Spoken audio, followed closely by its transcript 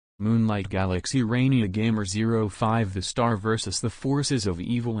Moonlight Galaxy Rania Gamer 05 The Star vs the Forces of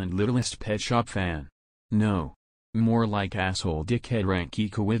Evil and Littlest Pet Shop Fan. No. More like asshole dickhead rank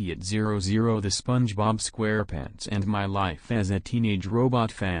eco idiot 00 The SpongeBob SquarePants and my life as a teenage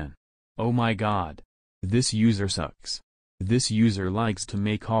robot fan. Oh my god. This user sucks. This user likes to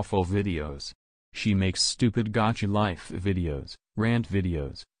make awful videos. She makes stupid gotcha life videos, rant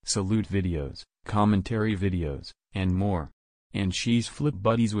videos, salute videos, commentary videos, and more. And she's flip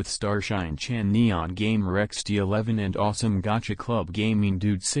buddies with Starshine Chan Neon Gamer XT11 and Awesome Gotcha Club Gaming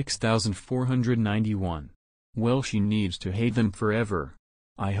Dude 6491. Well, she needs to hate them forever.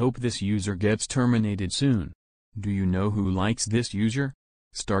 I hope this user gets terminated soon. Do you know who likes this user?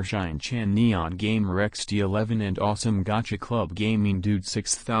 Starshine Chan Neon Gamer XT11 and Awesome Gotcha Club Gaming Dude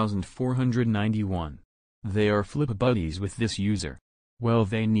 6491. They are flip buddies with this user. Well,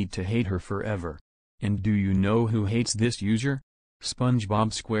 they need to hate her forever. And do you know who hates this user?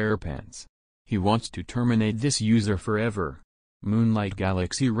 SpongeBob SquarePants. He wants to terminate this user forever. Moonlight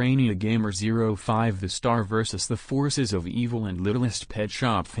Galaxy Rania Gamer 05 The Star vs the Forces of Evil and Littlest Pet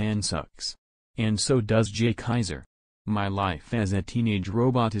Shop Fan sucks. And so does Jay Kaiser. My life as a teenage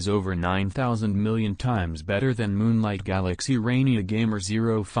robot is over 9,000 million times better than Moonlight Galaxy Rania Gamer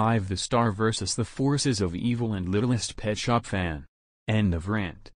 05 The Star vs the Forces of Evil and Littlest Pet Shop Fan. End of rant.